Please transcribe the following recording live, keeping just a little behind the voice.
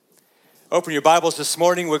Open your Bibles this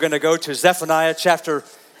morning. We're going to go to Zephaniah chapter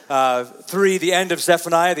 3, the end of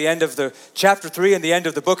Zephaniah, the end of the chapter 3 and the end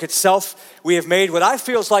of the book itself. We have made what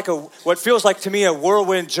feels like to me a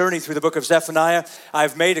whirlwind journey through the book of Zephaniah.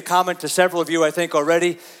 I've made a comment to several of you, I think,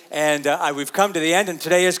 already, and we've come to the end, and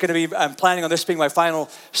today is going to be, I'm planning on this being my final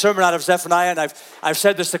sermon out of Zephaniah, and I've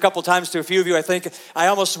said this a couple times to a few of you, I think. I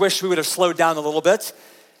almost wish we would have slowed down a little bit,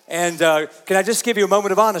 and can I just give you a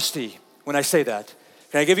moment of honesty when I say that?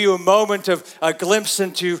 Can I give you a moment of a glimpse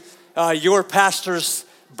into your pastor's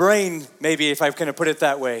brain, maybe, if I can put it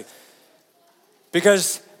that way?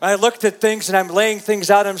 Because I looked at things and I'm laying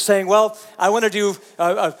things out and I'm saying, well, I want to do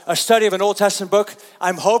a study of an Old Testament book.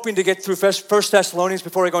 I'm hoping to get through First Thessalonians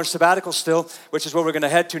before I go on sabbatical still, which is where we're going to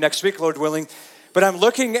head to next week, Lord willing. But I'm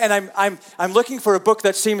looking, and I'm looking for a book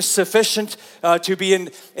that seems sufficient to be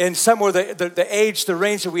in somewhere the age, the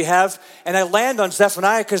range that we have. And I land on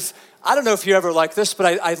Zephaniah because I don't know if you're ever like this,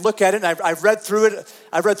 but I look at it and I've read through it.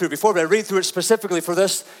 I've read through it before, but I read through it specifically for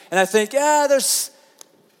this. And I think, can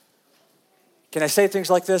I say things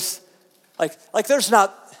like this? Like there's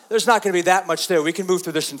not going to be that much there. We can move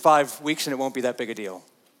through this in 5 weeks and it won't be that big a deal.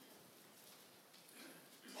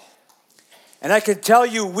 And I can tell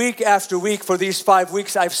you week after week for these 5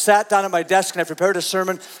 weeks, I've sat down at my desk and I've prepared a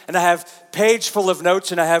sermon and I have page full of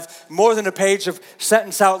notes and I have more than a page of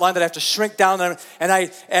sentence outline that I have to shrink down.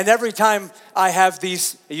 And every time I have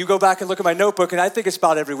these, you go back and look at my notebook, and I think it's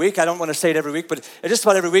about every week. I don't want to say it every week, but it's just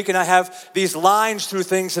about every week. And I have these lines through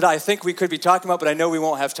things that I think we could be talking about, but I know we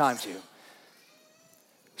won't have time to.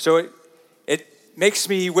 So it makes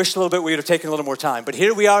me wish a little bit we would have taken a little more time. But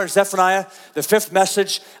here we are in Zephaniah, the 5th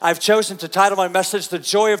message. I've chosen to title my message, The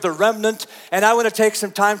Joy of the Remnant. And I want to take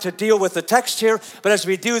some time to deal with the text here. But as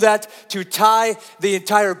we do that, to tie the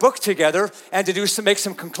entire book together and to make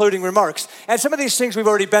some concluding remarks. And some of these things we've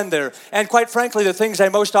already been there. And quite frankly, the things I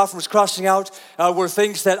most often was crossing out were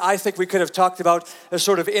things that I think we could have talked about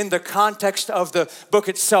sort of in the context of the book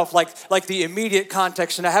itself, like the immediate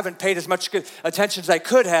context. And I haven't paid as much attention as I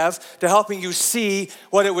could have to helping you see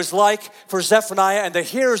what it was like for Zephaniah and the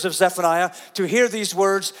hearers of Zephaniah to hear these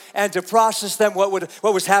words and to process them, what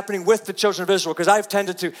was happening with the children of Israel. Because I've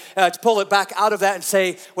tended to pull it back out of that and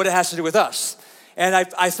say what it has to do with us. And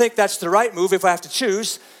I think that's the right move if I have to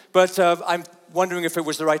choose, but I'm wondering if it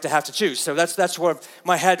was the right to have to choose. So that's where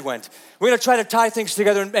my head went. We're going to try to tie things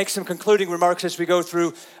together and make some concluding remarks as we go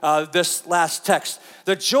through this last text.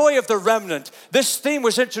 The joy of the remnant. This theme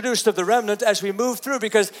was introduced of the remnant as we move through,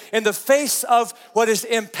 because in the face of what is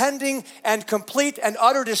impending and complete and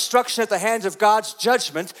utter destruction at the hands of God's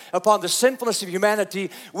judgment upon the sinfulness of humanity,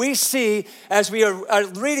 we see, as we are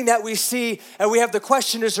reading that, we see, and we have the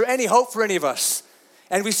question, is there any hope for any of us?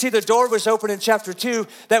 And we see the door was open in chapter 2,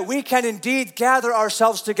 that we can indeed gather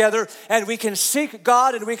ourselves together and we can seek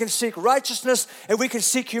God and we can seek righteousness and we can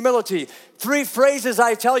seek humility. 3 phrases,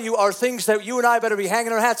 I tell you, are things that you and I better be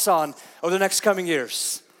hanging our hats on over the next coming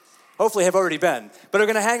years. Hopefully have already been. But we're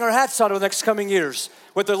going to hang our hats on over the next coming years,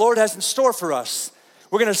 what the Lord has in store for us.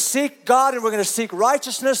 We're going to seek God and we're going to seek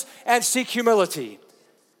righteousness and seek humility.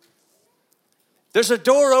 There's a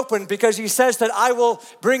door open because he says that I will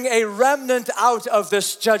bring a remnant out of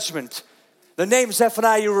this judgment. The name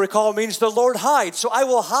Zephaniah, you recall, means the Lord hides. So I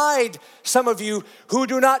will hide some of you who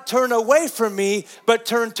do not turn away from me, but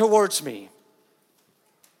turn towards me.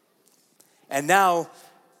 And now,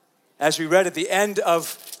 as we read at the end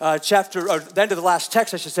of the end of the last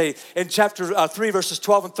text, I should say, in chapter 3, verses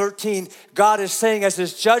 12 and 13, God is saying as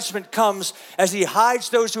his judgment comes, as he hides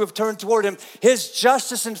those who have turned toward him, his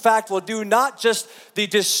justice, in fact, will do not just the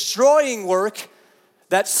destroying work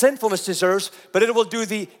that sinfulness deserves, but it will do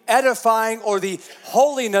the edifying or the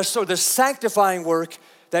holiness or the sanctifying work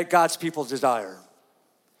that God's people desire.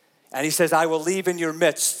 And he says, I will leave in your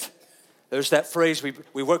midst. There's that phrase,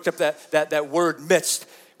 we worked up that word midst.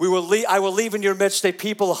 I will leave in your midst a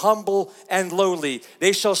people humble and lowly.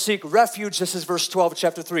 They shall seek refuge. This is verse 12 of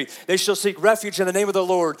chapter 3. They shall seek refuge in the name of the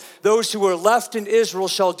Lord. Those who are left in Israel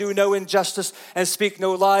shall do no injustice and speak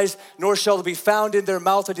no lies, nor shall there be found in their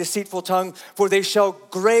mouth a deceitful tongue, for they shall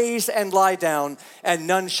graze and lie down, and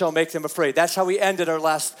none shall make them afraid. That's how we ended our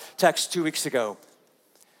last text 2 weeks ago.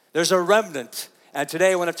 There's a remnant, and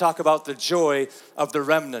today I want to talk about the joy of the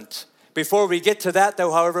remnant. Before we get to that,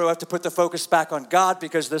 though, however, we have to put the focus back on God,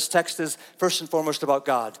 because this text is first and foremost about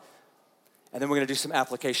God. And then we're going to do some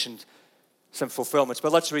application, some fulfillments.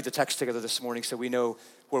 But let's read the text together this morning so we know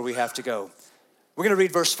where we have to go. We're going to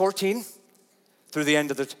read verse 14 through the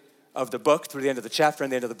end of the book, through the end of the chapter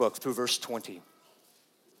and the end of the book, through verse 20.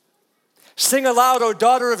 Sing aloud, O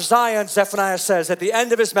daughter of Zion, Zephaniah says at the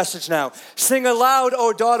end of his message now. Sing aloud,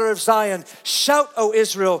 O daughter of Zion. Shout, O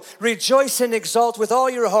Israel. Rejoice and exult with all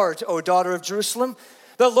your heart, O daughter of Jerusalem.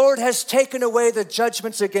 The Lord has taken away the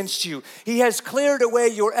judgments against you. He has cleared away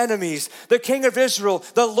your enemies. The King of Israel,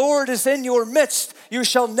 the Lord is in your midst. You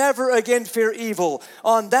shall never again fear evil.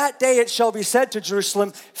 On that day it shall be said to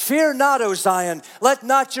Jerusalem, fear not, O Zion. Let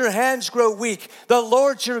not your hands grow weak. The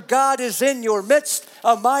Lord your God is in your midst,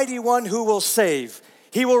 a mighty one who will save.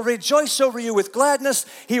 He will rejoice over you with gladness.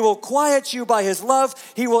 He will quiet you by his love.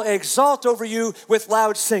 He will exalt over you with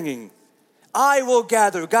loud singing. I will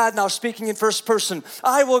gather, God now speaking in first person,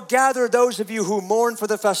 I will gather those of you who mourn for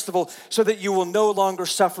the festival so that you will no longer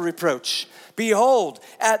suffer reproach. Behold,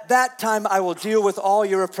 at that time I will deal with all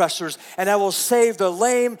your oppressors, and I will save the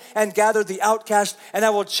lame and gather the outcast, and I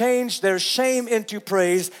will change their shame into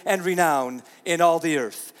praise and renown in all the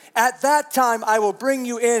earth. At that time I will bring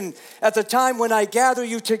you in, at the time when I gather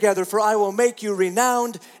you together, for I will make you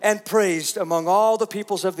renowned and praised among all the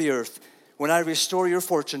peoples of the earth, when I restore your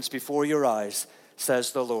fortunes before your eyes,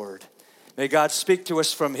 says the Lord. May God speak to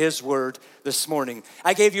us from his word this morning.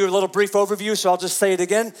 I gave you a little brief overview, so I'll just say it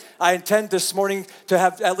again. I intend this morning to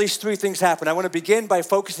have at least three things happen. I want to begin by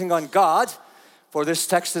focusing on God, for this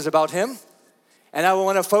text is about him. And I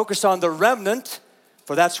want to focus on the remnant,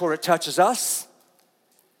 for that's where it touches us.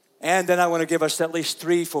 And then I want to give us at least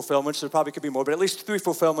three fulfillments. There probably could be more, but at least three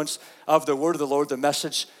fulfillments of the word of the Lord, the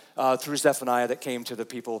message through Zephaniah that came to the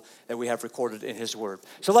people that we have recorded in his word.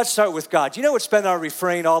 So let's start with God. You know what's been our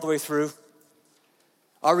refrain all the way through?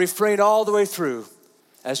 Our refrain all the way through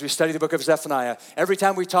as we study the book of Zephaniah. Every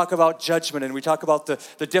time we talk about judgment and we talk about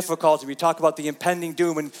the difficulty, we talk about the impending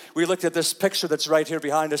doom, and we looked at this picture that's right here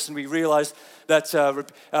behind us, and we realized that's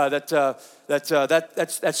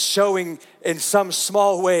showing in some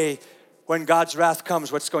small way when God's wrath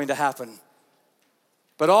comes what's going to happen.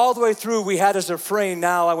 But all the way through, we had as a refrain,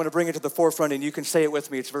 now I want to bring it to the forefront, and you can say it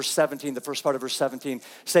with me. It's verse 17, the first part of verse 17.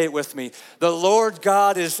 Say it with me. The Lord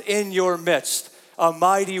God is in your midst, a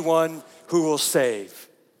mighty one who will save.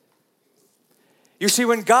 You see,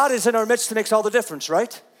 when God is in our midst, it makes all the difference,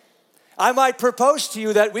 right? I might propose to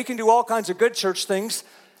you that we can do all kinds of good church things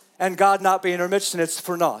and God not be in our midst, and it's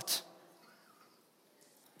for naught.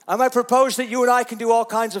 I might propose that you and I can do all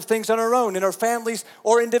kinds of things on our own, in our families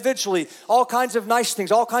or individually, all kinds of nice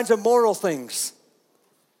things, all kinds of moral things,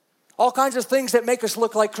 all kinds of things that make us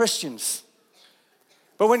look like Christians.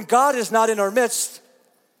 But when God is not in our midst,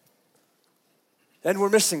 then we're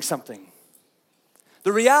missing something.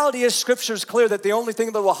 The reality is, Scripture is clear that the only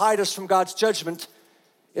thing that will hide us from God's judgment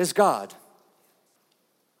is God.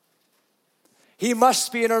 He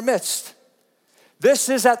must be in our midst. This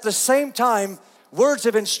is at the same time words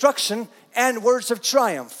of instruction and words of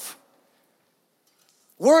triumph.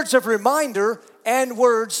 Words of reminder and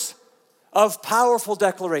words of powerful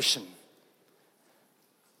declaration.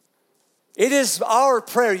 It is our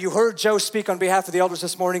prayer. You heard Joe speak on behalf of the elders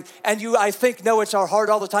this morning, and you, I think, know it's our heart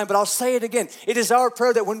all the time, but I'll say it again. It is our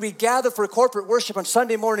prayer that when we gather for corporate worship on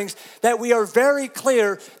Sunday mornings, that we are very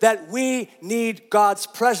clear that we need God's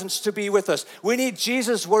presence to be with us. We need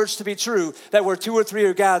Jesus' words to be true, that where two or three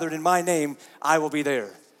are gathered in my name, I will be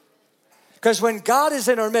there. Because when God is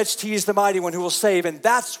in our midst, he is the mighty one who will save, and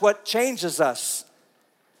that's what changes us.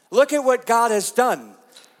 Look at what God has done.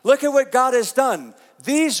 Look at what God has done.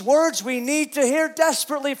 These words we need to hear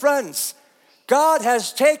desperately, friends. God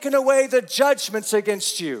has taken away the judgments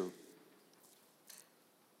against you.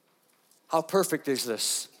 How perfect is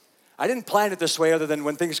this? I didn't plan it this way other than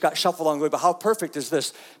when things got shuffled along the way, but how perfect is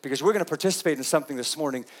this? Because we're going to participate in something this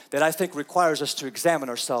morning that I think requires us to examine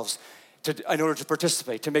ourselves in order to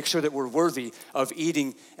participate, to make sure that we're worthy of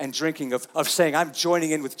eating and drinking, of saying, I'm joining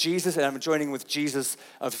in with Jesus and I'm joining with Jesus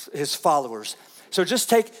of his followers. So just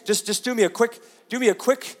do me a quick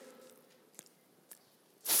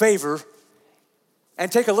favor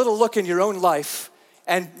and take a little look in your own life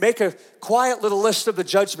and make a quiet little list of the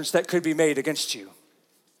judgments that could be made against you.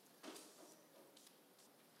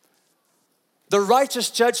 The righteous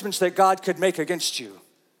judgments that God could make against you.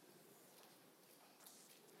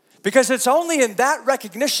 Because it's only in that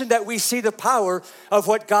recognition that we see the power of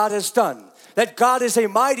what God has done. That God is a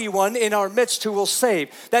mighty one in our midst who will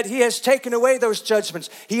save. That he has taken away those judgments.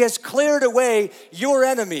 He has cleared away your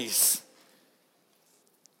enemies.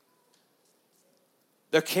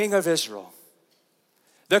 The King of Israel.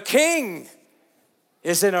 The King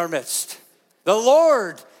is in our midst. The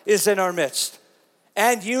Lord is in our midst.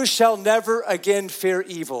 And you shall never again fear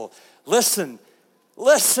evil. Listen.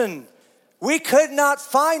 We could not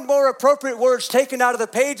find more appropriate words taken out of the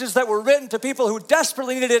pages that were written to people who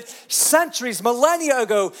desperately needed it centuries, millennia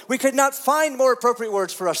ago. We could not find more appropriate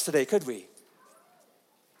words for us today, could we?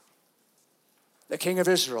 The King of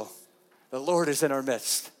Israel, the Lord is in our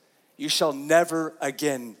midst. You shall never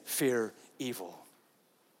again fear evil.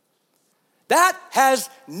 That has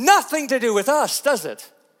nothing to do with us, does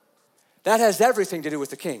it? That has everything to do with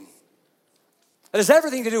the King. That has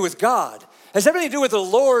everything to do with God. It has everything to do with the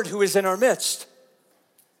Lord who is in our midst.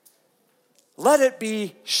 Let it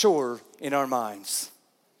be sure in our minds.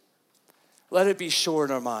 Let it be sure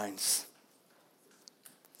in our minds.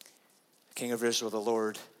 The King of Israel, the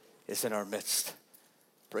Lord, is in our midst.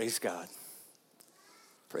 Praise God.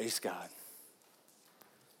 Praise God.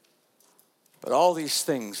 But all these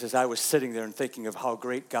things, as I was sitting there and thinking of how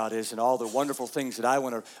great God is and all the wonderful things that I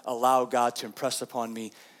want to allow God to impress upon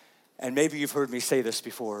me, and maybe you've heard me say this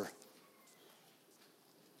before,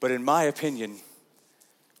 but in my opinion,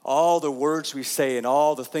 all the words we say and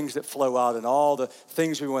all the things that flow out and all the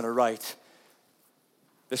things we want to write,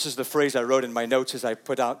 this is the phrase I wrote in my notes as I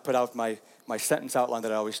put out my sentence outline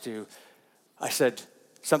that I always do. I said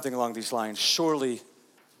something along these lines: surely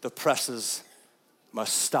the presses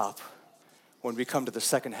must stop when we come to the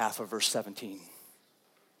second half of verse 17.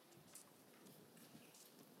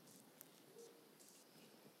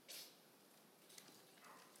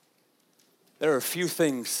 There are a few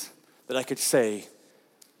things that I could say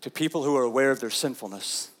to people who are aware of their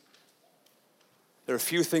sinfulness. There are a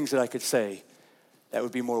few things that I could say that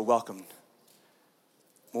would be more welcomed,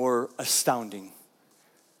 more astounding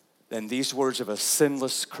than these words of a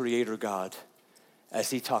sinless creator God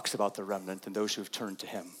as he talks about the remnant and those who have turned to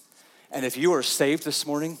him. And if you are saved this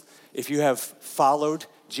morning, if you have followed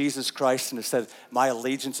Jesus Christ and have said, my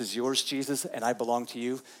allegiance is yours, Jesus, and I belong to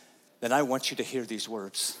you, then I want you to hear these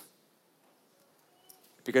words.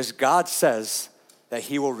 Because God says that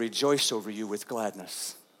he will rejoice over you with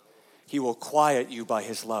gladness. He will quiet you by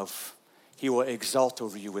his love. He will exalt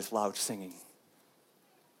over you with loud singing.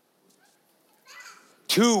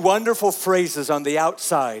 Two wonderful phrases on the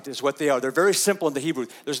outside is what they are. They're very simple in the Hebrew.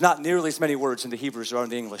 There's not nearly as many words in the Hebrew as there are in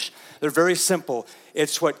the English. They're very simple.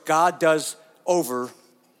 It's what God does over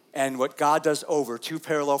and what God does over. Two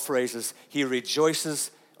parallel phrases. He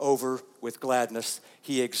rejoices over with gladness.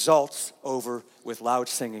 He exalts over with loud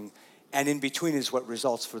singing. And in between is what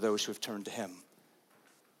results for those who have turned to him.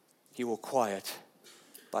 He will quiet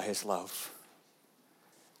by his love.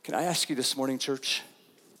 Can I ask you this morning, church?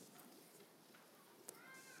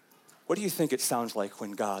 What do you think it sounds like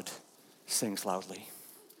when God sings loudly?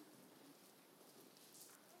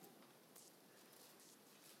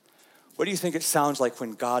 What do you think it sounds like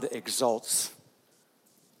when God exalts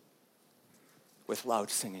with loud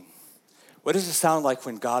singing? What does it sound like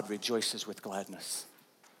when God rejoices with gladness?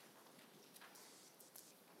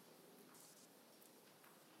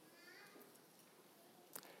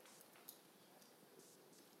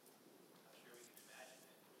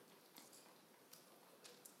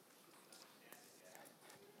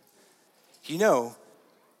 You know,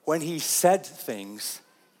 when he said things,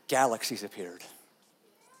 galaxies appeared.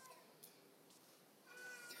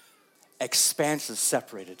 Expanses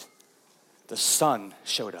separated. The sun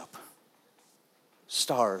showed up.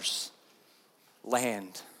 Stars,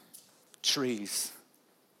 land, trees.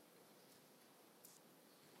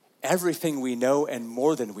 Everything we know and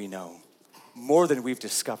more than we know, more than we've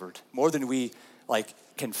discovered, more than we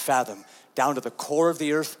can fathom, down to the core of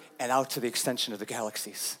the earth and out to the extension of the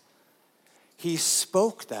galaxies. He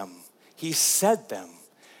spoke them. He said them.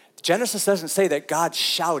 Genesis doesn't say that God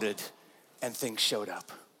shouted and things showed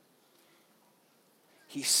up.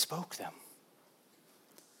 He spoke them.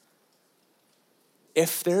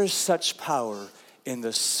 If there is such power in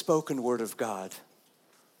the spoken word of God,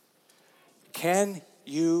 can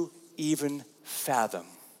you even fathom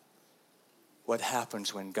what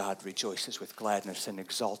happens when God rejoices with gladness and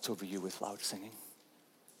exalts over you with loud singing?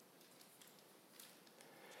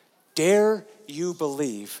 Dare you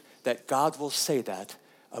believe that God will say that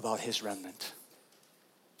about his remnant?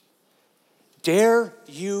 Dare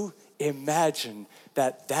you imagine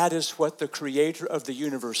that that is what the creator of the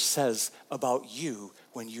universe says about you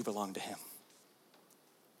when you belong to him?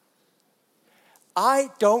 I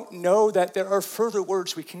don't know that there are further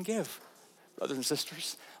words we can give, brothers and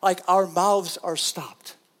sisters. Like our mouths are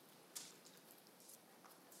stopped.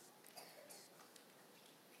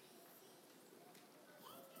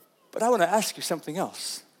 But I want to ask you something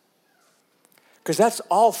else. Because that's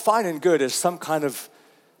all fine and good as some kind of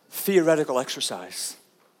theoretical exercise.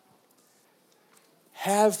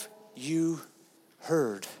 Have you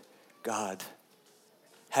heard God?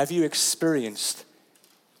 Have you experienced?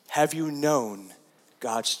 Have you known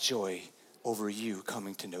God's joy over you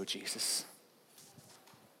coming to know Jesus?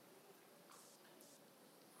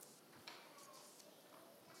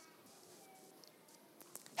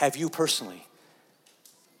 Have you personally?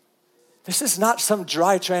 This is not some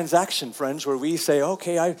dry transaction, friends, where we say,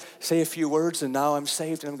 okay, I say a few words and now I'm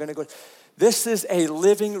saved and I'm going to go. This is a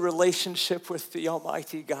living relationship with the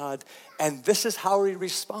Almighty God, and this is how he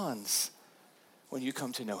responds when you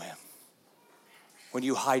come to know him, when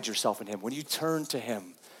you hide yourself in him, when you turn to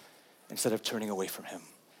him instead of turning away from him.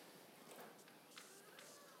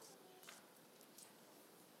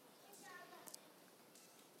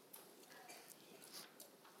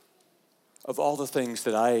 Of all the things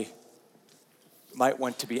that I might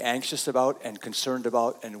want to be anxious about and concerned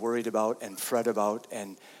about and worried about and fret about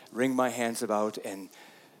and wring my hands about and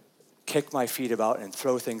kick my feet about and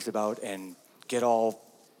throw things about and get all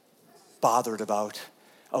bothered about,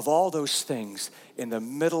 of all those things, in the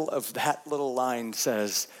middle of that little line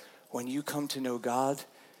says, when you come to know God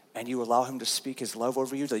and you allow him to speak his love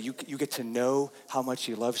over you, that you get to know how much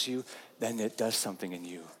he loves you, then it does something in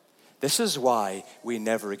you. This is why we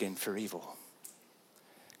never again fear evil,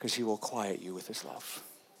 because he will quiet you with his love.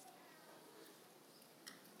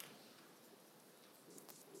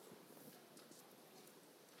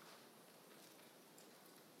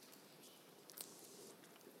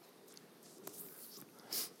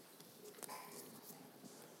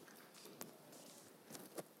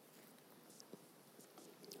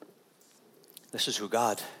 This is who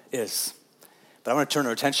God is. But I want to turn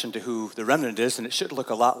our attention to who the remnant is, and it should look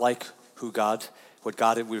a lot like what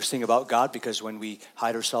God we were seeing about God, because when we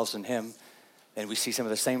hide ourselves in him, and we see some of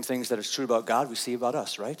the same things that is true about God, we see about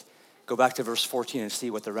us, right? Go back to verse 14 and see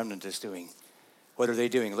what the remnant is doing. What are they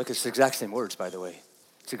doing? Look, it's the exact same words, by the way.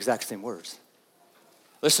 It's the exact same words.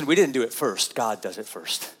 Listen, we didn't do it first. God does it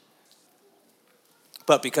first.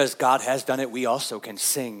 But because God has done it, we also can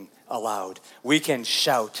sing aloud. We can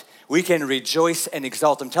shout. We can rejoice and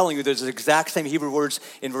exalt. I'm telling you, there's the exact same Hebrew words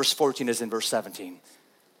in verse 14 as in verse 17.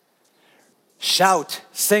 Shout,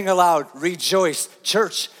 sing aloud, rejoice.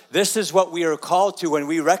 Church, this is what we are called to when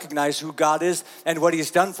we recognize who God is and what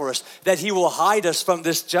he's done for us, that he will hide us from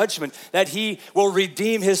this judgment, that he will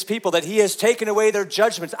redeem his people, that he has taken away their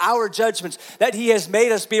judgments, our judgments, that he has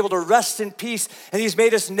made us be able to rest in peace, and he's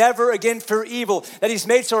made us never again fear evil, that he's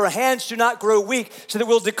made so our hands do not grow weak, so that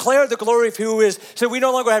we'll declare the glory of who is, so we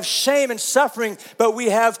no longer have shame and suffering, but we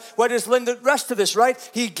have what is in the rest of this, right?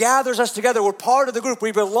 He gathers us together. We're part of the group.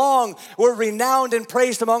 We belong. We're renowned and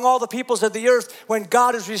praised among all the peoples of the earth when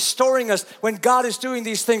God is restoring us, when God is doing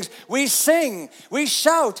these things. We sing, we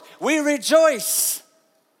shout, we rejoice.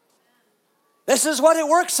 This is what it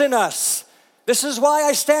works in us. This is why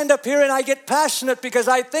I stand up here and I get passionate, because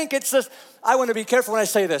I think it's this, I want to be careful when I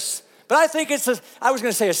say this, but I think it's this, I was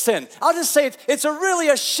going to say a sin. I'll just say it's really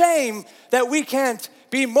a shame that we can't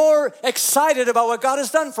be more excited about what God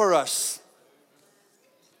has done for us.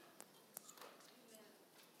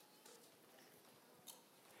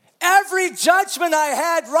 Every judgment I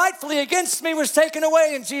had rightfully against me was taken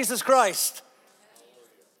away in Jesus Christ.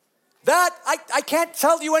 That, I can't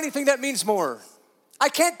tell you anything that means more. I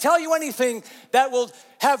can't tell you anything that will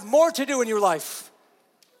have more to do in your life.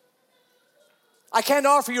 I can't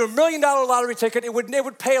offer you $1 million lottery ticket. It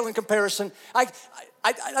would pale in comparison. I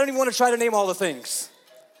don't even want to try to name all the things.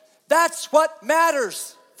 That's what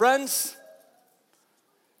matters, friends.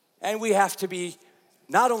 And we have to be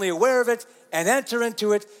not only aware of it and enter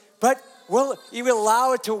into it, but he will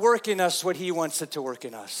allow it to work in us what he wants it to work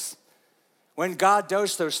in us. When God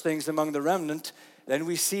does those things among the remnant, then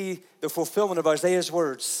we see the fulfillment of Isaiah's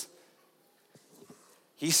words.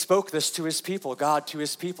 He spoke this to his people, God to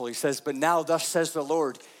his people. He says, but now thus says the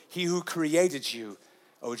Lord, he who created you,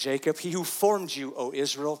 O Jacob, he who formed you, O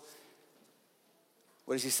Israel.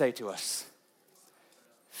 What does he say to us?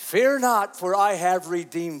 Fear not, for I have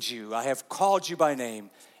redeemed you. I have called you by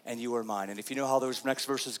name, and you are mine. And if you know how those next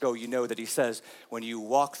verses go, you know that he says, when you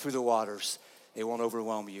walk through the waters, they won't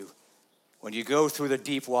overwhelm you. When you go through the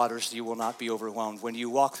deep waters, you will not be overwhelmed. When you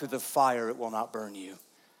walk through the fire, it will not burn you.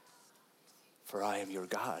 For I am your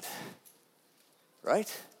God.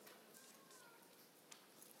 Right?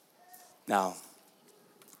 Now,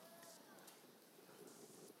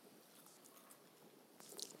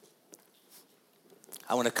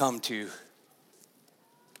 I want to come to,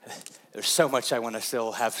 there's so much I want to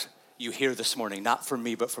still have you hear this morning, not from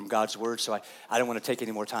me, but from God's word. So I don't want to take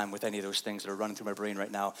any more time with any of those things that are running through my brain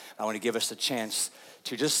right now. I want to give us a chance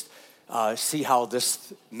to just see how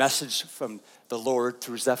this message from the Lord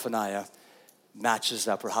through Zephaniah matches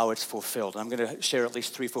up, or how it's fulfilled. I'm going to share at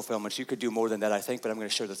least 3 fulfillments. You could do more than that, I think, but I'm going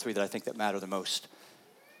to share the 3 that I think that matter the most.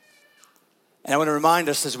 And I want to remind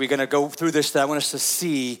us as we're going to go through this that I want us to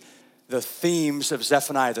see the themes of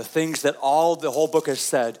Zephaniah, the things that the whole book has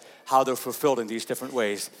said, how they're fulfilled in these different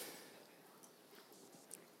ways.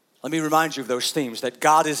 Let me remind you of those themes, that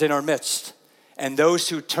God is in our midst. And those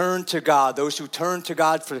who turn to God,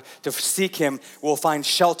 to seek him, will find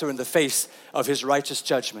shelter in the face of his righteous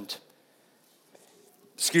judgment.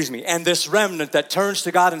 And this remnant that turns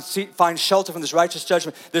to God and finds shelter from this righteous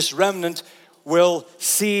judgment, this remnant will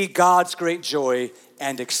see God's great joy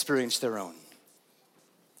and experience their own.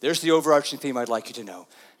 There's the overarching theme I'd like you to know.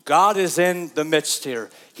 God is in the midst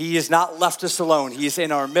here. He has not left us alone. He is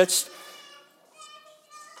in our midst.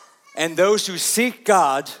 And those who seek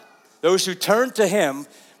God, those who turn to him,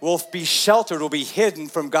 will be sheltered, will be hidden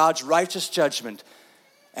from God's righteous judgment.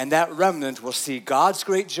 And that remnant will see God's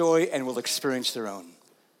great joy and will experience their own.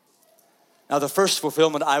 Now, the first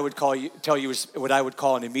fulfillment I would tell you is what I would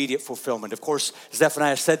call an immediate fulfillment. Of course,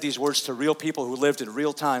 Zephaniah said these words to real people who lived in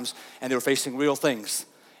real times, and they were facing real things.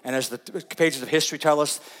 And as the pages of history tell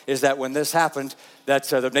us, is that when this happened, that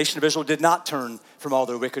the nation of Israel did not turn from all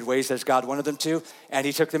their wicked ways as God wanted them to, and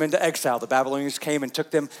he took them into exile. The Babylonians came and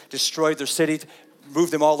took them, destroyed their city,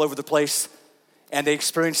 moved them all over the place, and they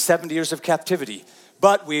experienced 70 years of captivity.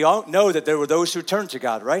 But we all know that there were those who turned to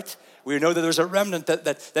God, right? We know that there's a remnant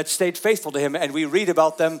that stayed faithful to him, and we read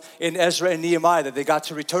about them in Ezra and Nehemiah, that they got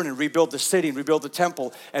to return and rebuild the city and rebuild the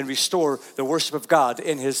temple and restore the worship of God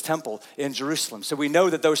in his temple in Jerusalem. So we know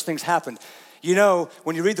that those things happened. You know,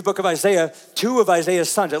 when you read the book of Isaiah, two of Isaiah's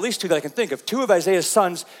sons, at least two that I can think of, two of Isaiah's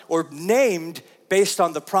sons were named based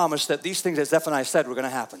on the promise that these things that Zephaniah said were going to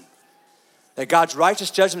happen. That God's righteous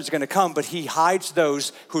judgment is going to come, but he hides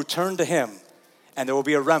those who turn to him, and there will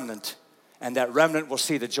be a remnant. And that remnant will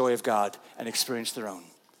see the joy of God and experience their own.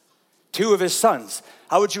 Two of his sons.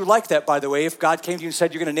 How would you like that, by the way, if God came to you and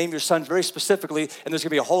said, you're going to name your sons very specifically, and there's going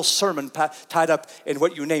to be a whole sermon tied up in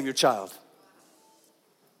what you name your child?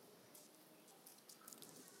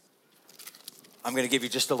 I'm going to give you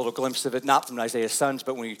just a little glimpse of it, not from Isaiah's sons,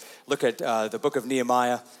 but when we look at the book of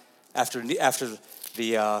Nehemiah, after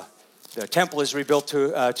the temple is rebuilt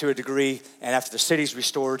to a degree, and after the city is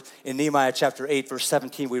restored, in Nehemiah chapter 8, verse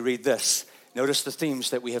 17, we read this. Notice the themes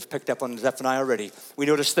that we have picked up on Zephaniah already. We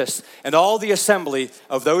notice this. And all the assembly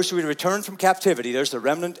of those who had returned from captivity, there's the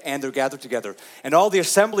remnant, and they're gathered together. And all the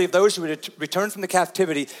assembly of those who had returned from the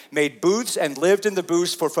captivity made booths and lived in the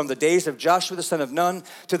booths, for from the days of Joshua the son of Nun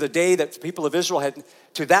to the day that the people of Israel had,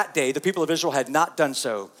 to that day, the people of Israel had not done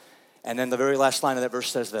so. And then the very last line of that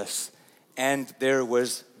verse says this. And there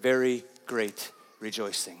was very great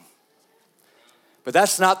rejoicing. But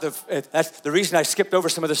that's the reason I skipped over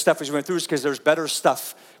some of the stuff as we went through, is because there's better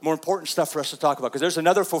stuff, more important stuff for us to talk about, because there's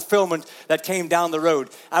another fulfillment that came down the road.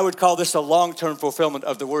 I would call this a long-term fulfillment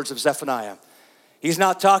of the words of Zephaniah. He's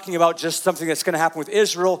not talking about just something that's going to happen with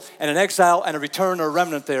Israel and an exile and a return or a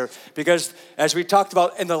remnant there. Because as we talked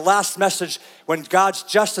about in the last message, when God's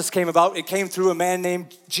justice came about, it came through a man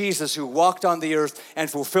named Jesus who walked on the earth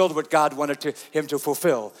and fulfilled what God wanted him to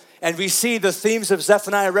fulfill. And we see the themes of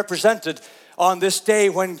Zephaniah represented on this day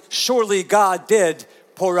when surely God did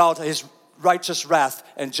pour out his righteous wrath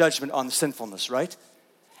and judgment on the sinfulness, right?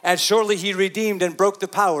 And surely he redeemed and broke the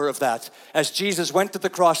power of that as Jesus went to the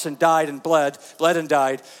cross and died and bled and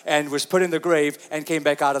died and was put in the grave and came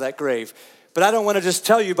back out of that grave. But I don't want to just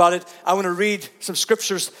tell you about it. I want to read some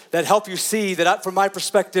scriptures that help you see that, from my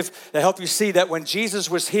perspective, that help you see that when Jesus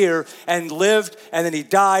was here and lived and then he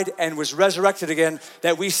died and was resurrected again,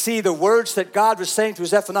 that we see the words that God was saying to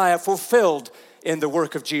Zephaniah fulfilled in the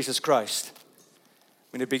work of Jesus Christ.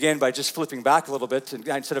 I'm going to begin by just flipping back a little bit. And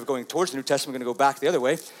instead of going towards the New Testament, I'm going to go back the other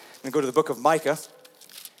way. I'm going to go to the book of Micah,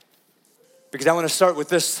 because I want to start with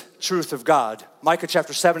this truth of God. Micah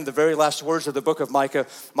chapter 7, the very last words of the book of Micah,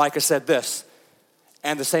 Micah said this,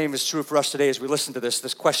 and the same is true for us today as we listen to this.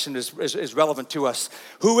 This question is relevant to us.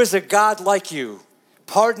 Who is a God like you,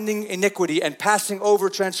 pardoning iniquity and passing over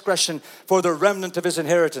transgression for the remnant of his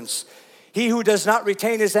inheritance? He who does not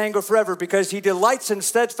retain his anger forever, because he delights in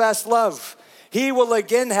steadfast love. He will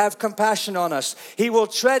again have compassion on us. He will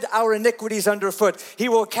tread our iniquities underfoot. He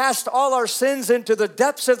will cast all our sins into the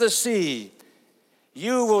depths of the sea.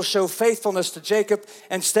 You will show faithfulness to Jacob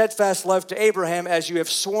and steadfast love to Abraham, as you have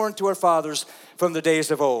sworn to our fathers from the days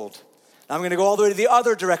of old. Now I'm going to go all the way to the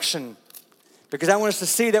other direction, because I want us to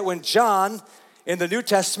see that when John in the New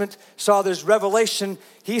Testament saw this revelation,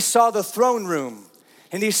 he saw the throne room.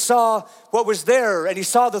 And he saw what was there, and he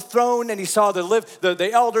saw the throne, and he saw the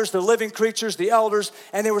elders, the living creatures, the elders,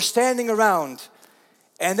 and they were standing around.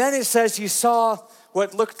 And then it says he saw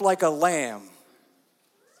what looked like a lamb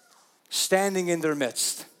standing in their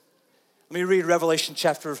midst. Let me read Revelation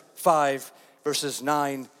chapter 5, verses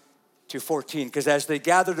 9 to 14. Because as they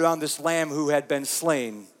gathered around this lamb who had been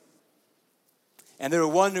slain, and they were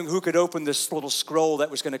wondering who could open this little scroll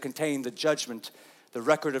that was going to contain the judgment, the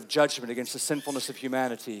record of judgment against the sinfulness of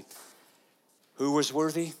humanity. Who was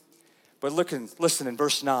worthy? But listen in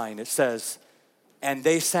verse 9, it says, and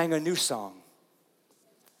they sang a new song.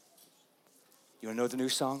 You want to know the new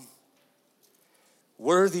song?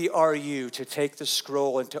 Worthy are you to take the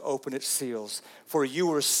scroll and to open its seals. For you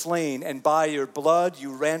were slain, and by your blood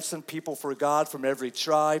you ransomed people for God from every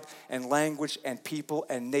tribe and language and people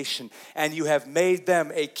and nation. And you have made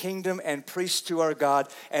them a kingdom and priests to our God,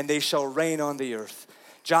 and they shall reign on the earth.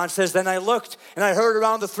 John says, then I looked, and I heard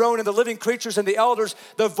around the throne and the living creatures and the elders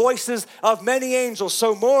the voices of many angels.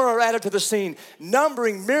 So more are added to the scene,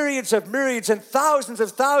 numbering myriads of myriads and thousands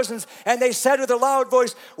of thousands. And they said with a loud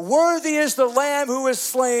voice, worthy is the Lamb who is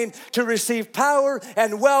slain to receive power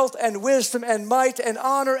and wealth and wisdom and might and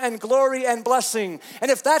honor and glory and blessing.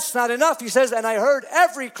 And if that's not enough, he says, and I heard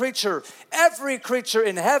every creature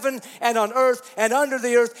in heaven and on earth and under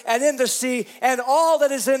the earth and in the sea and all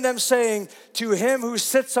that is in them saying, to him who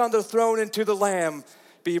sits on the throne and to the Lamb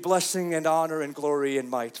be blessing and honor and glory and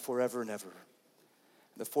might forever and ever.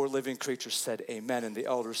 The four living creatures said, amen, and the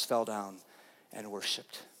elders fell down and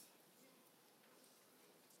worshiped.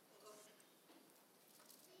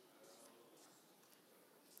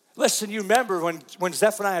 Listen, you remember when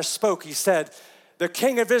Zephaniah spoke, he said, the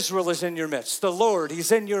King of Israel is in your midst. The Lord,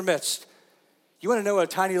 he's in your midst. You want to know a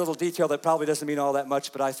tiny little detail that probably doesn't mean all that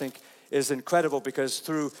much, but I think is incredible, because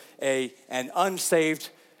through an unsaved,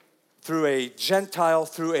 through a Gentile,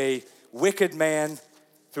 through a wicked man,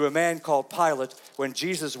 through a man called Pilate, when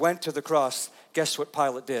Jesus went to the cross, guess what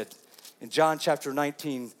Pilate did? In John chapter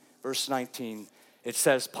 19, verse 19, it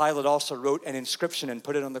says, Pilate also wrote an inscription and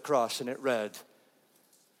put it on the cross, and it read,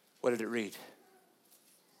 what did it read?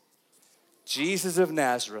 Jesus of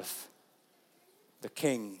Nazareth, the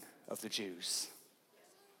King of the Jews.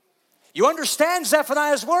 You understand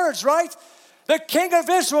Zephaniah's words, right? The King of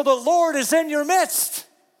Israel, the Lord, is in your midst.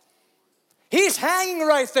 He's hanging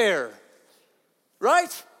right there,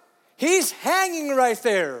 right? He's hanging right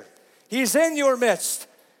there. He's in your midst.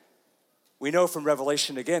 We know from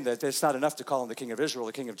Revelation again that it's not enough to call him the King of Israel,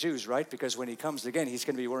 the King of Jews, right? Because when he comes again, he's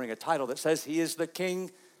going to be wearing a title that says he is the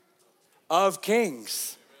King of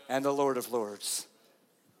Kings and the Lord of Lords.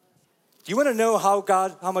 Do you want to know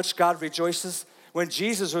how much God rejoices? When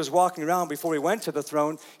Jesus was walking around before he went to the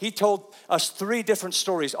throne, he told us 3 different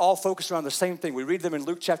stories, all focused around the same thing. We read them in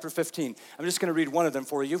Luke chapter 15. I'm just going to read one of them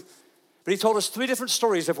for you. But he told us 3 different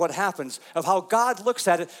stories of what happens, of how God looks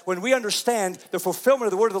at it when we understand the fulfillment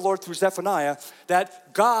of the word of the Lord through Zephaniah,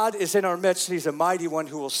 that God is in our midst and he's a mighty one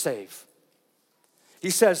who will save. He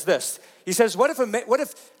says this. He says,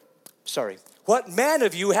 what man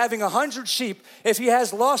of you having 100 sheep, if he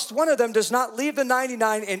has lost one of them, does not leave the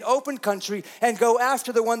 99 in open country and go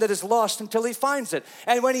after the one that is lost until he finds it?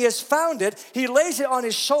 And when he has found it, he lays it on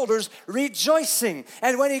his shoulders, rejoicing.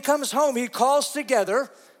 And when he comes home, he calls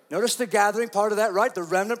together, notice the gathering part of that, right? The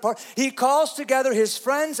remnant part. He calls together his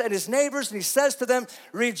friends and his neighbors, and he says to them,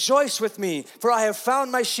 rejoice with me, for I have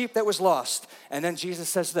found my sheep that was lost. And then Jesus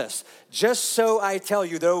says this, just so I tell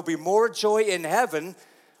you, there will be more joy in heaven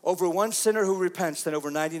over one sinner who repents than over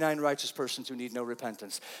 99 righteous persons who need no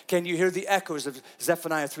repentance. Can you hear the echoes of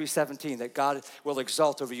Zephaniah 3:17, that God will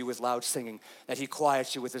exalt over you with loud singing, that he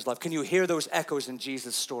quiets you with his love? Can you hear those echoes in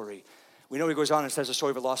Jesus' story? We know he goes on and says the story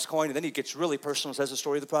of a lost coin, and then he gets really personal and says the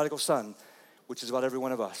story of the prodigal son, which is about every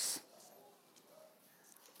one of us.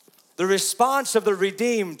 The response of the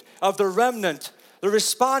redeemed, of the remnant, the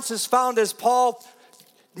response is found as Paul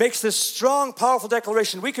makes this strong, powerful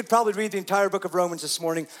declaration. We could probably read the entire book of Romans this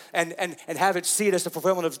morning and have it see it as the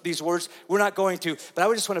fulfillment of these words. We're not going to, but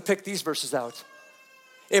I just want to pick these verses out.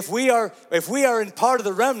 If we are in part of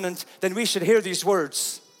the remnant, then we should hear these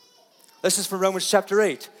words. This is from Romans chapter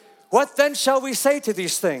 8. What then shall we say to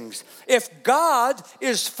these things? If God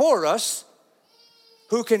is for us,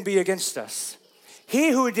 who can be against us?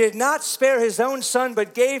 He who did not spare his own son,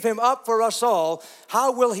 but gave him up for us all,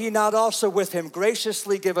 how will he not also with him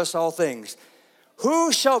graciously give us all things?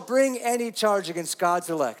 Who shall bring any charge against God's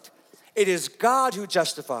elect? It is God who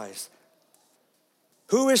justifies.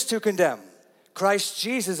 Who is to condemn? Christ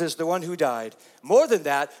Jesus is the one who died. More than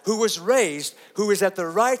that, who was raised, who is at the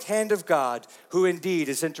right hand of God, who indeed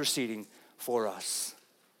is interceding for us.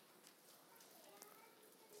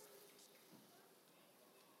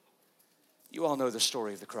 You all know the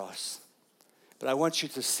story of the cross. But I want you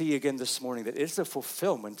to see again this morning that it's a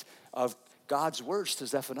fulfillment of God's words to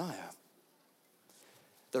Zephaniah.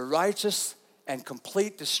 The righteous and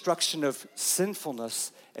complete destruction of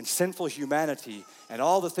sinfulness and sinful humanity and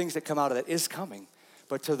all the things that come out of that is coming.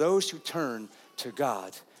 But to those who turn to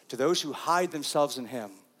God, to those who hide themselves in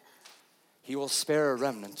him, he will spare a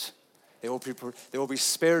remnant. They will be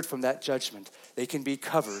spared from that judgment. They can be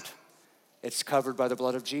covered. It's covered by the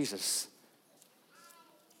blood of Jesus.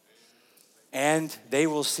 And they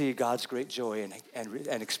will see God's great joy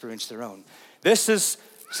and experience their own. This is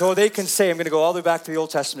so they can say, I'm going to go all the way back to the Old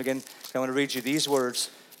Testament again. I want to read you these words.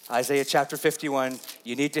 Isaiah chapter 51.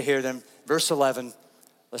 You need to hear them. Verse 11.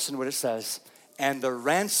 Listen to what it says. And the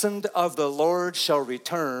ransomed of the Lord shall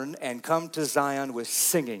return and come to Zion with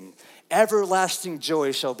singing. Everlasting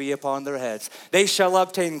joy shall be upon their heads. They shall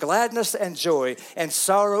obtain gladness and joy, and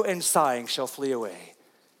sorrow and sighing shall flee away.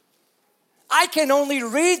 I can only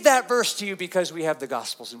read that verse to you because we have the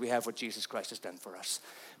Gospels and we have what Jesus Christ has done for us.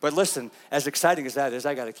 But listen, as exciting as that is,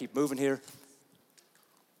 I got to keep moving here.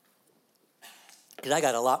 Because I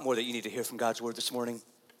got a lot more that you need to hear from God's word this morning.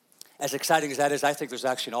 As exciting as that is, I think there's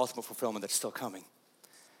actually an ultimate fulfillment that's still coming.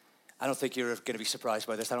 I don't think you're going to be surprised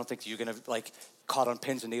by this. I don't think you're going to caught on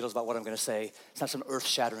pins and needles about what I'm going to say. It's not some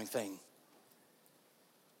earth-shattering thing.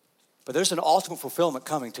 But there's an ultimate fulfillment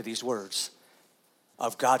coming to these words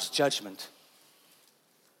of God's judgment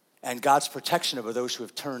and God's protection over those who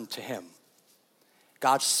have turned to him.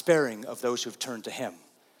 God's sparing of those who have turned to him.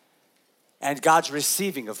 And God's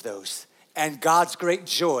receiving of those. And God's great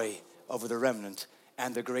joy over the remnant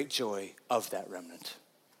and the great joy of that remnant.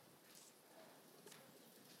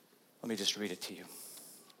 Let me just read it to you.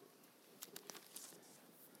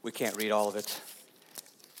 We can't read all of it.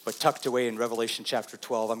 But tucked away in Revelation chapter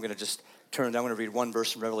 12, I'm going to read one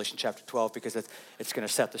verse from Revelation chapter 12 because it's going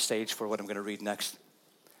to set the stage for what I'm going to read next.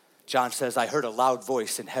 John says, I heard a loud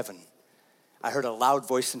voice in heaven. I heard a loud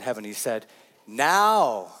voice in heaven. He said,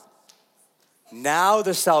 now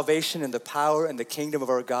the salvation and the power and the kingdom of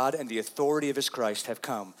our God and the authority of his Christ have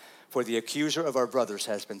come. For the accuser of our brothers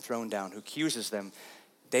has been thrown down, who accuses them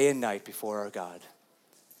day and night before our God.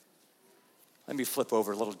 Let me flip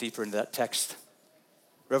over a little deeper into that text.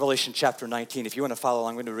 Revelation chapter 19. If you want to follow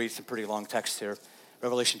along, I'm going to read some pretty long text here.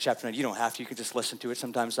 Revelation chapter 19. You don't have to. You can just listen to it.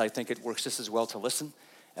 Sometimes I think it works just as well to listen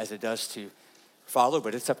as it does to follow,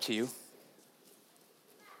 but it's up to you.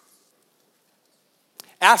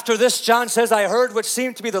 After this, John says, I heard what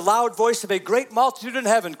seemed to be the loud voice of a great multitude in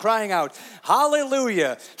heaven crying out,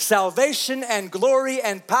 Hallelujah! Salvation and glory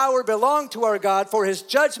and power belong to our God, for his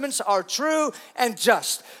judgments are true and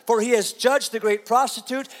just. For he has judged the great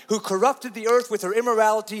prostitute who corrupted the earth with her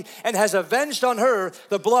immorality and has avenged on her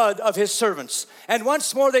the blood of his servants. And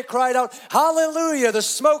once more they cried out, Hallelujah! The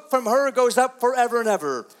smoke from her goes up forever and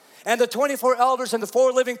ever. And the 24 elders and the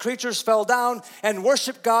 4 living creatures fell down and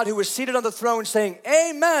worshiped God who was seated on the throne, saying,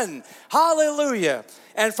 Amen, hallelujah.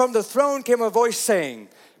 And from the throne came a voice saying,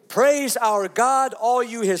 Praise our God, all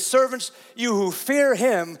you his servants, you who fear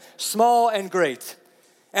him, small and great.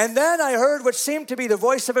 And then I heard what seemed to be the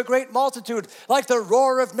voice of a great multitude, like the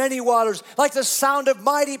roar of many waters, like the sound of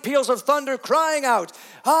mighty peals of thunder, crying out,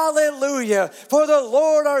 Hallelujah, for the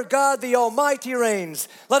Lord our God, the Almighty reigns.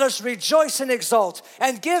 Let us rejoice and exult,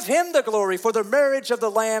 and give him the glory, for the marriage of the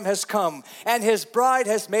Lamb has come, and his bride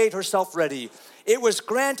has made herself ready. It was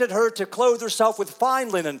granted her to clothe herself with fine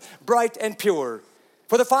linen, bright and pure.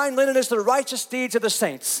 For the fine linen is the righteous deeds of the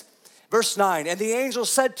saints. Verse 9, and the angel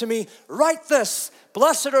said to me, Write this,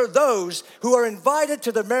 Blessed are those who are invited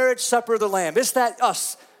to the marriage supper of the Lamb. Is that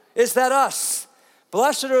us? Is that us?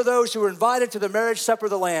 Blessed are those who are invited to the marriage supper of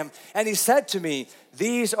the Lamb. And he said to me,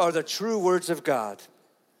 These are the true words of God.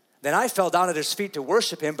 Then I fell down at his feet to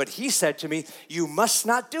worship him, but he said to me, You must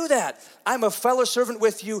not do that. I'm a fellow servant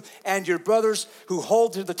with you and your brothers who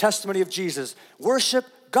hold to the testimony of Jesus. Worship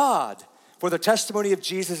God, for the testimony of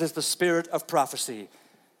Jesus is the spirit of prophecy.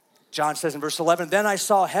 John says in verse 11, Then I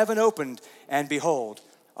saw heaven opened, and behold,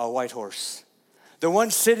 a white horse. The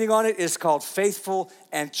one sitting on it is called Faithful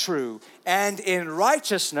and True, and in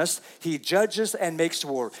righteousness he judges and makes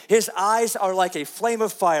war. His eyes are like a flame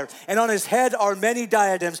of fire, and on his head are many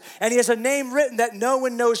diadems, and he has a name written that no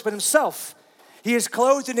one knows but himself. He is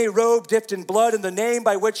clothed in a robe dipped in blood, and the name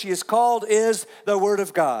by which he is called is the Word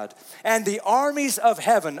of God. And the armies of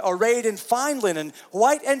heaven, arrayed in fine linen,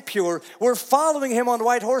 white and pure, were following him on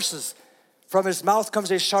white horses. From his mouth comes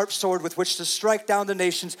a sharp sword with which to strike down the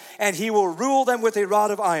nations, and he will rule them with a rod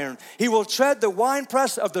of iron. He will tread the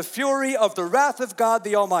winepress of the fury of the wrath of God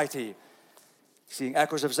the Almighty. Seeing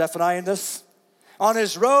echoes of Zephaniah in this? On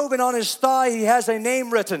his robe and on his thigh he has a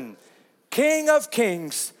name written, King of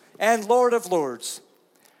Kings and Lord of Lords.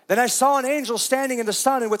 Then I saw an angel standing in the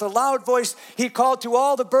sun, and with a loud voice he called to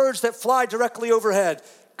all the birds that fly directly overhead,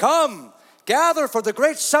 Come, Gather for the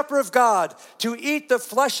great supper of God, to eat the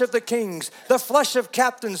flesh of the kings, the flesh of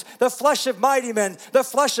captains, the flesh of mighty men, the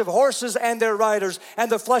flesh of horses and their riders,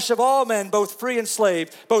 and the flesh of all men, both free and slave,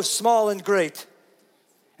 both small and great.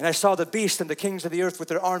 And I saw the beast and the kings of the earth with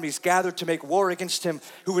their armies gathered to make war against him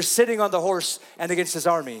who was sitting on the horse and against his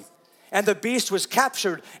army. And the beast was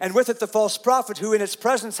captured, and with it the false prophet who in its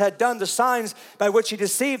presence had done the signs by which he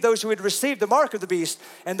deceived those who had received the mark of the beast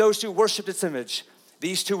and those who worshipped its image.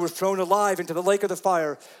 These two were thrown alive into the lake of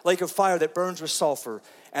fire that burns with sulfur.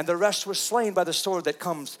 And the rest was slain by the sword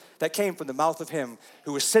that came from the mouth of him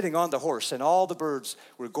who was sitting on the horse, and all the birds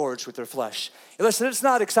were gorged with their flesh. And listen, it's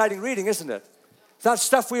not exciting reading, isn't it? It's not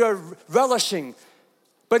stuff we are relishing,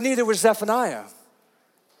 but neither was Zephaniah.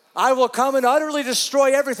 I will come and utterly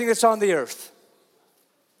destroy everything that's on the earth.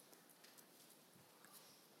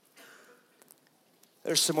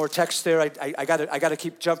 There's some more text there. I got to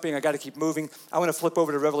keep jumping. I got to keep moving. I want to flip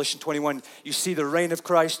over to Revelation 21. You see the reign of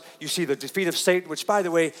Christ. You see the defeat of Satan, which, by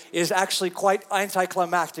the way, is actually quite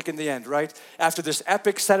anticlimactic in the end, right? After this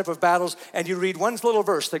epic setup of battles, and you read one little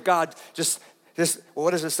verse that God just well,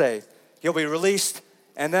 what does it say? He'll be released,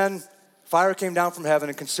 and then fire came down from heaven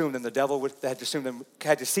and consumed them. The devil that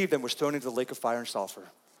had deceived them was thrown into the lake of fire and sulfur.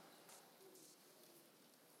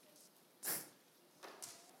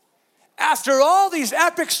 After all these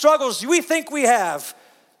epic struggles we think we have,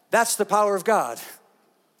 that's the power of God.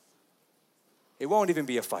 It won't even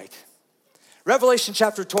be a fight. Revelation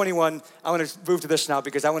chapter 21, I want to move to this now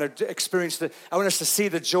because I want to I want us to see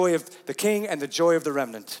the joy of the King and the joy of the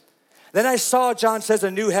remnant. Then I saw, John says,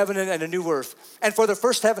 a new heaven and a new earth. And for the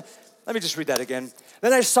first heaven, let me just read that again.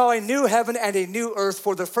 Then I saw a new heaven and a new earth,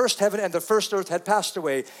 for the first heaven and the first earth had passed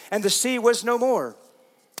away, and the sea was no more.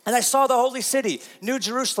 And I saw the holy city, New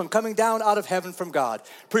Jerusalem, coming down out of heaven from God,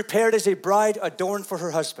 prepared as a bride adorned for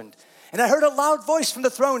her husband. And I heard a loud voice from the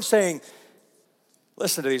throne saying,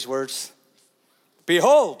 listen to these words,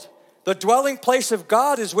 behold, the dwelling place of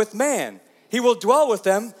God is with man. He will dwell with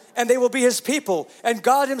them, and they will be his people, and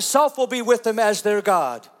God himself will be with them as their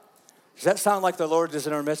God. Does that sound like the Lord is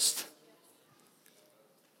in our midst?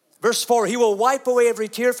 Verse 4, he will wipe away every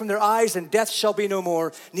tear from their eyes, and death shall be no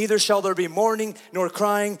more. Neither shall there be mourning, nor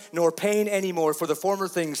crying, nor pain anymore, for the former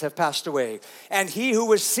things have passed away. And he who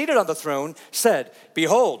was seated on the throne said,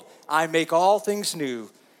 behold, I make all things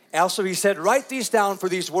new. Also he said, write these down, for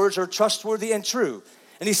these words are trustworthy and true.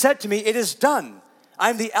 And he said to me, it is done. I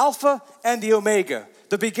am the Alpha and the Omega,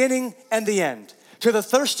 the beginning and the end. To the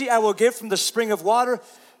thirsty I will give from the spring of water.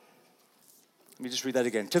 Let me just read that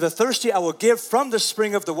again. To the thirsty I will give from the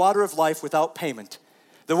spring of the water of life without payment.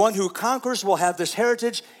 The one who conquers will have this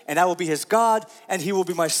heritage, and I will be his God, and he will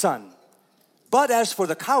be my son. But as for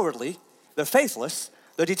the cowardly, the faithless,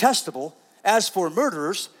 the detestable, as for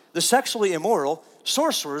murderers, the sexually immoral,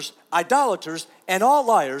 sorcerers, idolaters, and all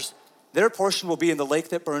liars, their portion will be in the lake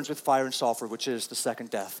that burns with fire and sulfur, which is the second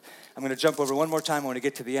death. I'm going to jump over one more time. I want to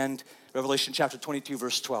get to the end. Revelation chapter 22,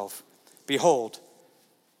 verse 12. Behold,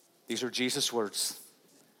 these are Jesus' words.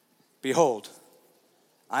 Behold,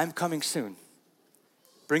 I'm coming soon,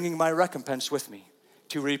 bringing my recompense with me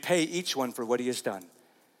to repay each one for what he has done.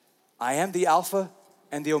 I am the Alpha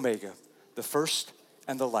and the Omega, the first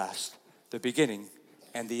and the last, the beginning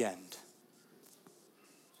and the end.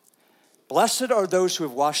 Blessed are those who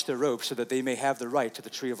have washed their robes so that they may have the right to the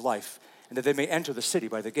tree of life and that they may enter the city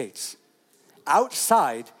by the gates.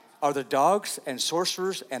 Outside are the dogs and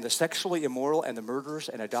sorcerers and the sexually immoral and the murderers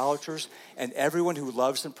and idolaters and everyone who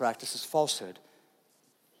loves and practices falsehood.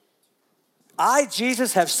 I,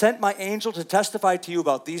 Jesus, have sent my angel to testify to you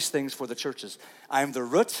about these things for the churches. I am the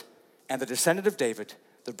root and the descendant of David,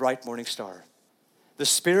 the bright morning star. The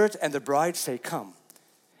Spirit and the bride say, come.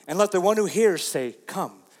 And let the one who hears say,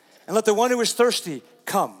 come. And let the one who is thirsty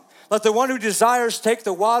come. Let the one who desires take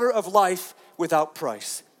the water of life without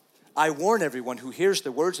price. I warn everyone who hears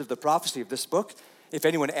the words of the prophecy of this book. If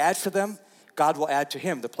anyone adds to them, God will add to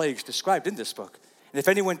him the plagues described in this book. And if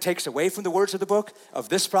anyone takes away from the words of the book of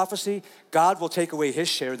this prophecy, God will take away his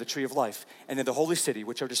share of the tree of life and in the holy city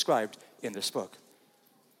which are described in this book.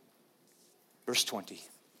 Verse 20.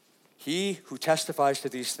 He who testifies to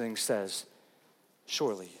these things says,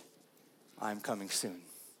 surely I am coming soon.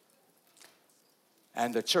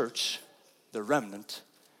 And the church, the remnant,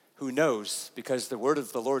 who knows, because the word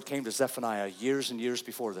of the Lord came to Zephaniah years and years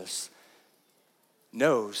before this,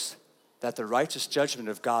 knows that the righteous judgment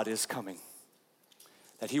of God is coming,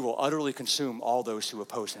 that he will utterly consume all those who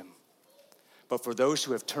oppose him. But for those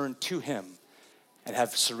who have turned to him and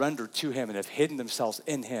have surrendered to him and have hidden themselves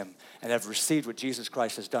in him and have received what Jesus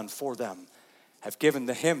Christ has done for them, have given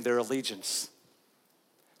to him their allegiance,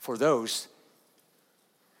 for those,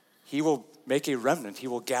 he will make a remnant. He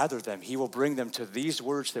will gather them. He will bring them to these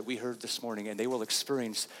words that we heard this morning, and they will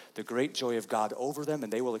experience the great joy of God over them,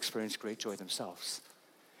 and they will experience great joy themselves.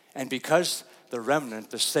 And because the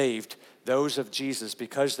remnant, the saved, those of Jesus,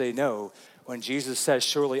 because they know when Jesus says,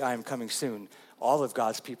 surely I am coming soon, all of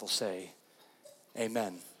God's people say,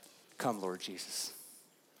 amen. Come, Lord Jesus.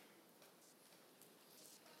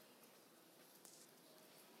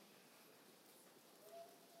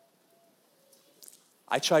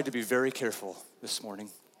 I tried to be very careful this morning,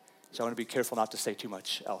 so I want to be careful not to say too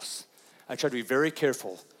much else. I tried to be very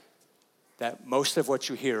careful that most of what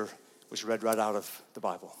you hear was read right out of the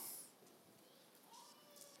Bible.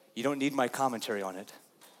 You don't need my commentary on it.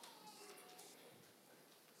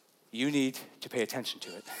 You need to pay attention to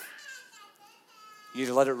it. You need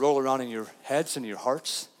to let it roll around in your heads and your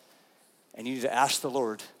hearts, and you need to ask the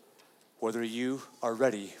Lord whether you are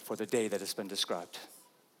ready for the day that has been described.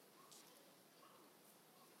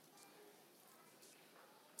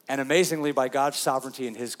 And amazingly, by God's sovereignty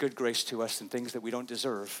and his good grace to us and things that we don't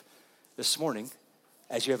deserve, this morning,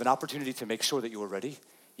 as you have an opportunity to make sure that you are ready,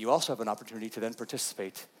 you also have an opportunity to then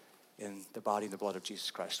participate in the body and the blood of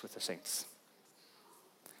Jesus Christ with the saints.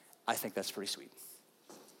 I think that's pretty sweet.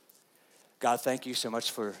 God, thank you so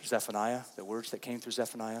much for Zephaniah, the words that came through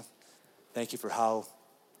Zephaniah. Thank you for how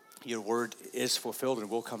your word is fulfilled and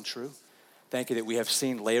will come true. Thank you that we have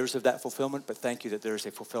seen layers of that fulfillment, but thank you that there is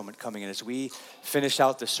a fulfillment coming. And as we finish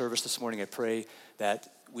out this service this morning, I pray that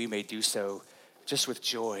we may do so just with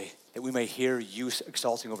joy, that we may hear you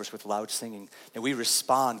exalting over us with loud singing, that we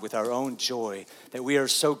respond with our own joy, that we are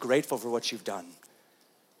so grateful for what you've done.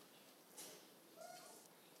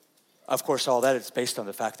 Of course, all that is based on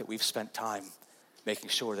the fact that we've spent time making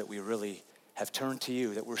sure that we really have turned to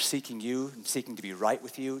you, that we're seeking you and seeking to be right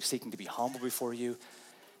with you, seeking to be humble before you,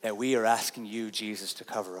 that we are asking you, Jesus, to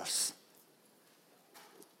cover us.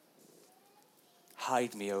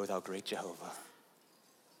 Hide me, O thou great Jehovah.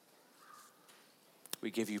 We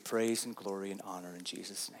give you praise and glory and honor in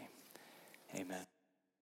Jesus' name. Amen.